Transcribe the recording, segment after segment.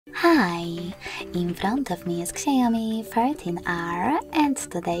Hi, in front of me is XIAOMI 13R, and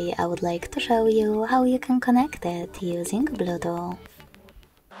today I would like to show you how you can connect it using Bluetooth.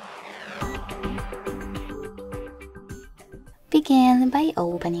 Begin by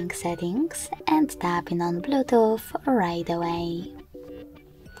opening Settings and tapping on Bluetooth right away.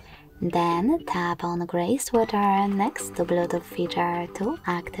 Then tap on gray sweater next to Bluetooth feature to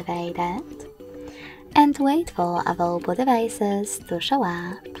activate it. And wait for available devices to show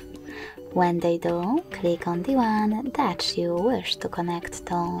up. When they do, click on the one that you wish to connect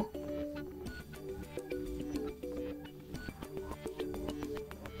to.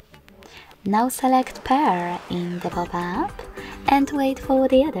 Now select Pair in the pop-up and wait for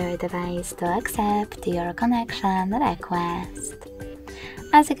the other device to accept your connection request.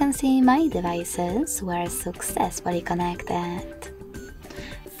 As you can see, my devices were successfully connected.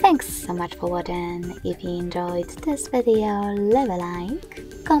 Thanks so much for watching. If you enjoyed this video, leave a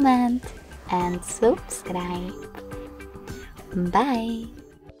like, comment and subscribe. Bye!